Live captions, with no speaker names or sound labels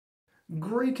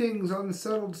Greetings,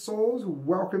 unsettled souls.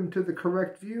 Welcome to the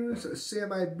Correct Views.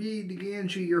 Sam I.B.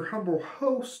 DeGangi, your humble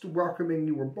host, welcoming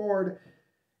you aboard.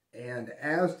 And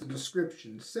as the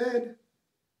description said,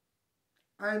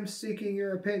 I'm seeking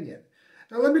your opinion.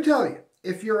 Now let me tell you,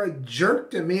 if you're a jerk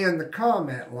to me in the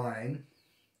comment line,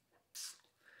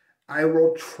 I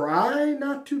will try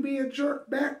not to be a jerk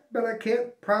back, but I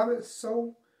can't promise,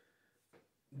 so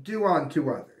do unto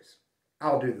others.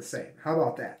 I'll do the same. How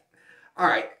about that? All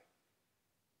right.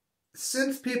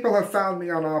 Since people have found me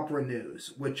on Opera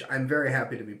News, which I'm very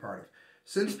happy to be part of,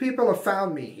 since people have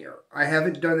found me here, I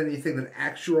haven't done anything that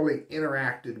actually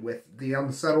interacted with the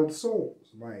unsettled souls,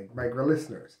 my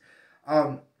listeners.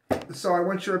 So I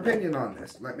want your opinion on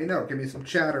this. Let me know. Give me some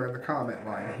chatter in the comment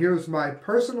line. Here's my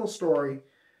personal story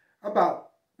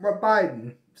about what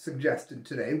Biden suggested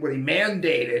today, what he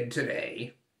mandated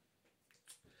today,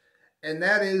 and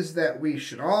that is that we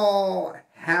should all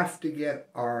have to get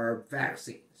our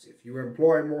vaccines. If you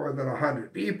employ more than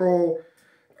 100 people,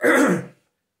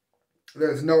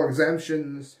 there's no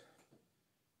exemptions.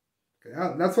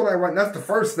 That's what I want. That's the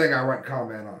first thing I want to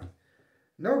comment on.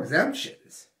 No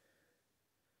exemptions.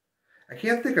 I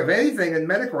can't think of anything in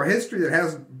medical history that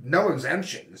has no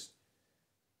exemptions.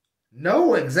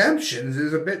 No exemptions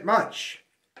is a bit much.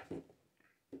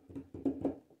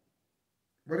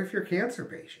 What if you're a cancer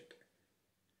patient?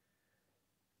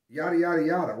 Yada, yada,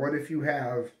 yada. What if you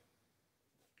have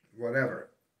whatever?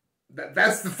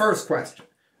 That's the first question.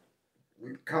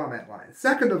 Comment line.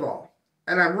 Second of all,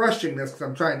 and I'm rushing this because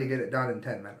I'm trying to get it done in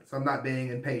 10 minutes. I'm not being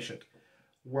impatient.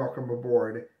 Welcome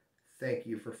aboard. Thank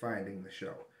you for finding the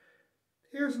show.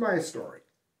 Here's my story.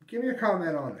 Give me a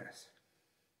comment on this.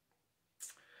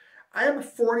 I am a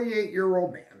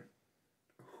 48-year-old man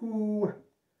who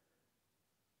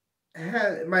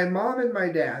had, my mom and my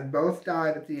dad both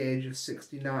died at the age of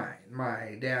 69.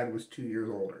 My dad was 2 years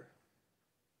older.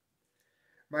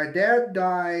 My dad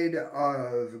died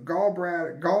of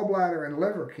gallbladder and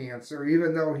liver cancer,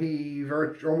 even though he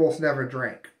almost never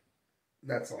drank.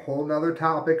 That's a whole nother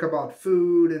topic about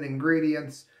food and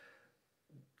ingredients.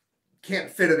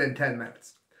 Can't fit it in 10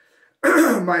 minutes.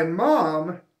 My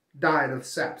mom died of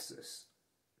sepsis.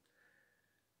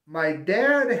 My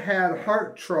dad had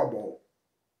heart trouble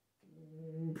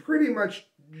pretty much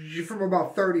from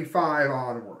about 35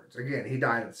 onwards. Again, he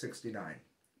died at 69.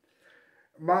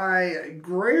 My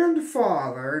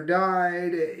grandfather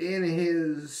died in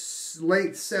his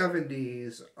late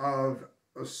 70s of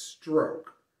a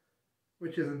stroke,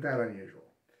 which isn't that unusual.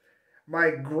 My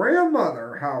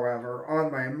grandmother, however,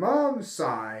 on my mom's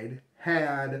side,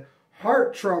 had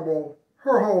heart trouble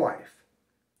her whole life.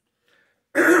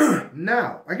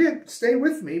 Now, again, stay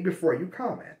with me before you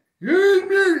comment.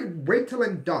 Wait till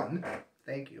I'm done.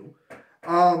 Thank you.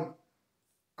 On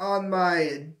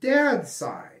my dad's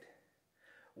side,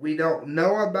 we don't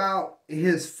know about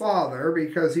his father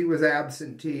because he was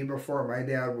absentee before my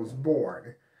dad was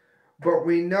born. But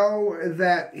we know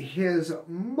that his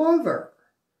mother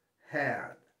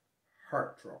had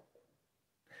heart trouble.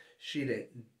 She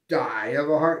didn't die of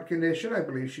a heart condition. I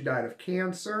believe she died of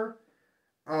cancer.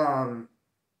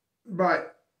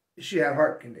 But she had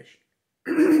heart condition.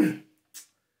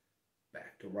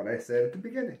 Back to what I said at the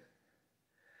beginning.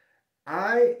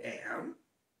 I am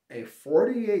a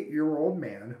 48-year-old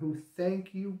man who,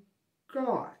 thank you,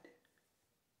 God,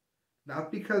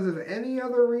 not because of any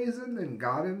other reason than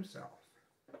God himself,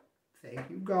 thank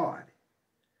you, God,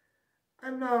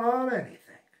 I'm not on anything.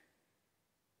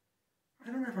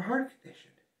 I don't have a heart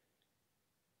condition.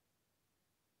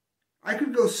 I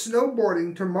could go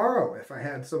snowboarding tomorrow if I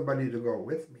had somebody to go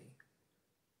with me.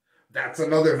 That's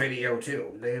another video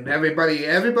too. Everybody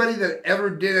that ever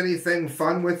did anything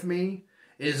fun with me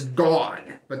is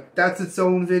gone. But that's its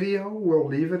own video. We'll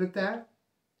leave it at that.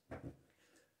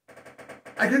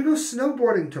 I could go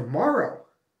snowboarding tomorrow.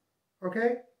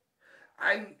 Okay?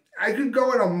 I could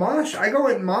go in a mosh. I go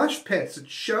in mosh pits. It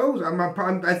shows.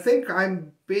 I think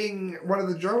I'm being one of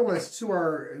the journalists who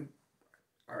are...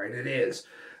 Alright, it is.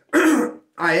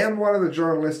 I am one of the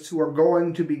journalists who are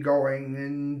going to be going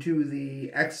into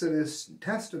the Exodus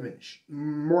Testament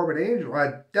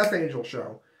Death Angel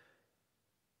show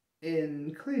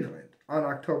in Cleveland on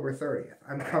October 30th.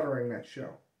 I'm covering that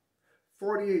show.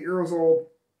 48 years old,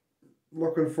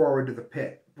 looking forward to the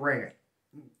pit. Bring it.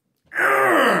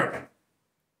 I'm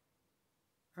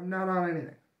not on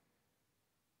anything.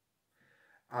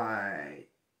 I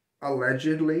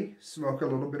allegedly smoke a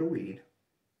little bit of weed.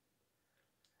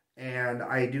 And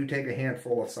I do take a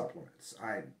handful of supplements.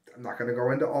 I'm not going to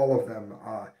go into all of them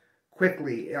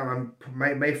quickly. I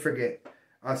may forget.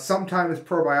 Sometimes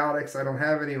probiotics. I don't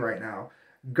have any right now.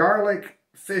 Garlic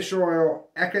fish oil,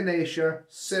 echinacea,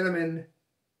 cinnamon,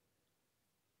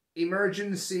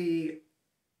 emergency,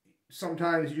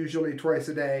 sometimes usually twice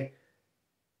a day.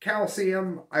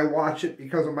 Calcium, I watch it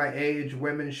because of my age.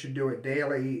 Women should do it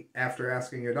daily after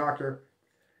asking your doctor.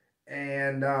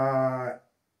 And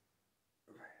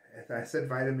if I said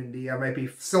vitamin D, I might be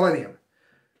selenium.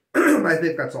 I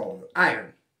think that's all of them.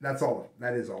 Iron, that's all of them.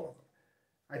 That is all of them.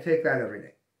 I take that every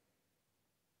day.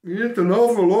 You eat an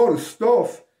awful lot of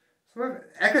stuff.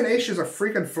 Echinacea is a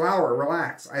freaking flower.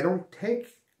 Relax. I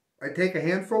take a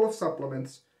handful of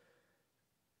supplements.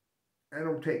 I'm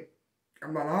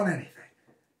not on anything.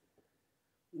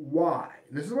 Why?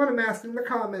 This is what I'm asking the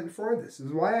comment for. This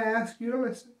is why I ask you to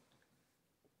listen.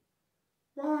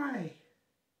 Why?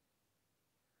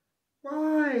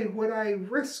 Why would I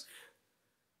risk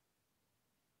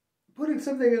putting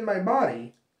something in my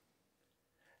body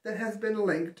that has been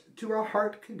linked to a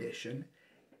heart condition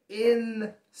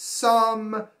in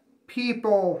some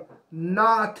people,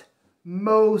 not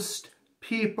most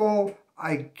people?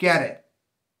 I get it.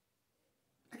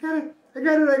 I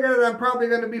get it. I'm probably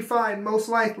going to be fine. Most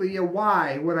likely. Yeah,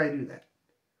 why would I do that?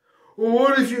 Well,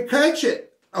 what if you catch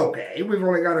it? Okay, we've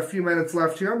only got a few minutes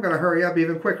left here. I'm going to hurry up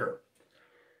even quicker.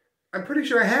 I'm pretty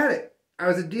sure I had it. I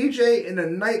was a DJ in a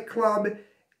nightclub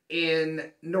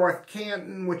in North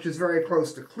Canton, which is very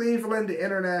close to Cleveland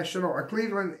International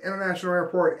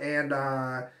Airport and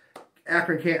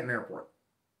Akron Canton Airport.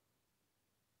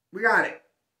 We got it.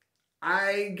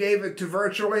 I gave it to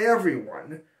virtually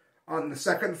everyone on the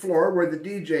second floor where the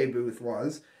DJ booth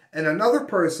was, and another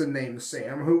person named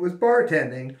Sam who was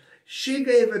bartending, she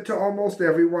gave it to almost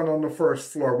everyone on the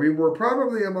first floor. We were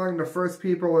probably among the first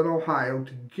people in Ohio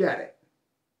to get it.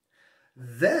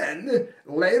 Then,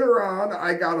 later on,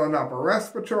 I got an upper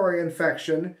respiratory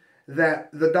infection that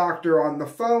the doctor on the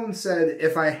phone said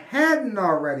if I hadn't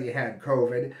already had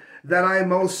COVID, that I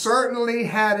most certainly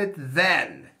had it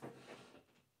then.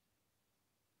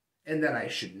 And that I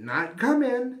should not come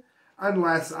in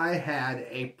unless I had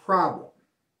a problem.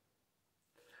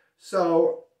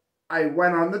 So I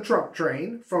went on the Trump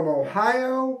train from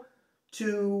Ohio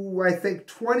to, I think,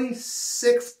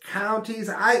 26 counties.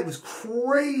 It was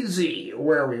crazy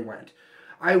where we went.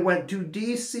 I went to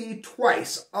D.C.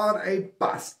 twice on a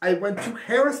bus. I went to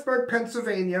Harrisburg,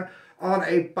 Pennsylvania on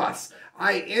a bus.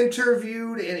 I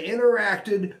interviewed and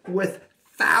interacted with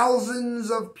thousands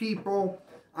of people.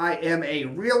 I am a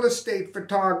real estate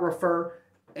photographer,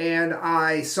 and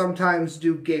I sometimes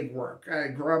do gig work. I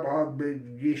grab all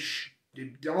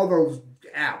those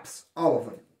apps, all of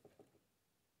them.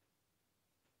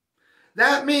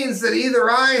 That means that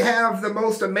either I have the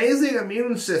most amazing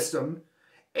immune system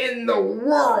in the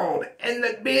world, and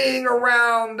that being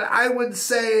around, I would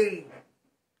say,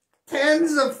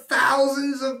 tens of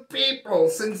thousands of people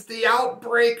since the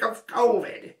outbreak of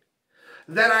COVID,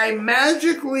 that I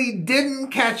magically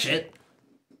didn't catch it,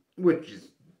 which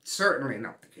is certainly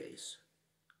not the case.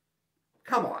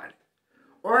 Come on.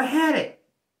 Or I had it.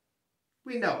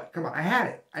 We know it. Come on, I had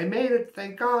it. I made it,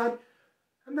 thank God.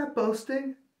 I'm not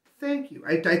boasting. Thank you.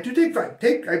 I do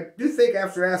think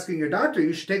after asking your doctor,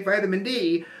 you should take vitamin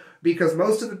D, because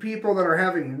most of the people that are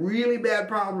having really bad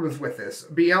problems with this,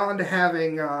 beyond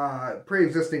having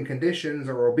pre-existing conditions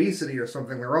or obesity or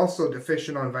something, they're also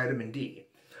deficient on vitamin D.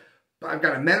 But I've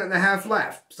got a minute and a half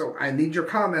left, so I need your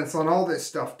comments on all this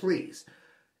stuff, please.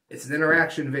 It's an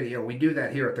interaction video. We do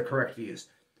that here at The Correct Views.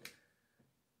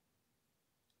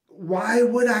 Why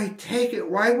would I take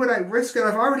it? Why would I risk it?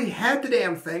 I've already had the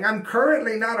damn thing. I'm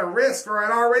currently not a risk, or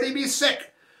I'd already be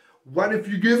sick. What if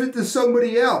you give it to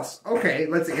somebody else? Okay,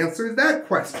 let's answer that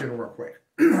question real quick.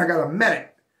 I got a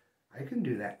minute. I can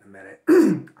do that in a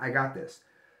minute. I got this.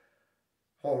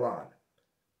 Hold on.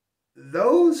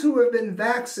 Those who have been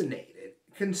vaccinated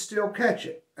can still catch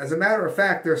it. As a matter of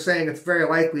fact, they're saying it's very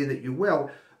likely that you will,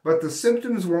 but the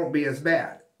symptoms won't be as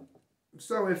bad.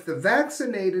 So if the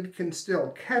vaccinated can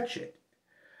still catch it,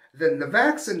 then the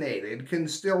vaccinated can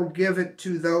still give it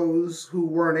to those who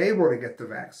weren't able to get the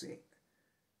vaccine.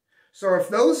 So if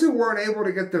those who weren't able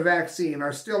to get the vaccine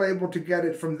are still able to get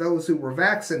it from those who were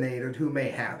vaccinated who may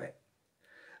have it,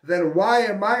 then why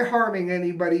am I harming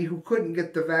anybody who couldn't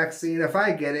get the vaccine if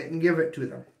I get it and give it to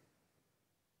them?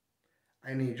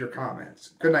 I need your comments.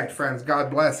 Good night, friends. God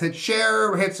bless. Hit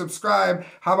share, hit subscribe.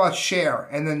 How about share?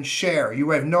 And then share. You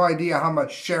have no idea how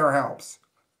much share helps.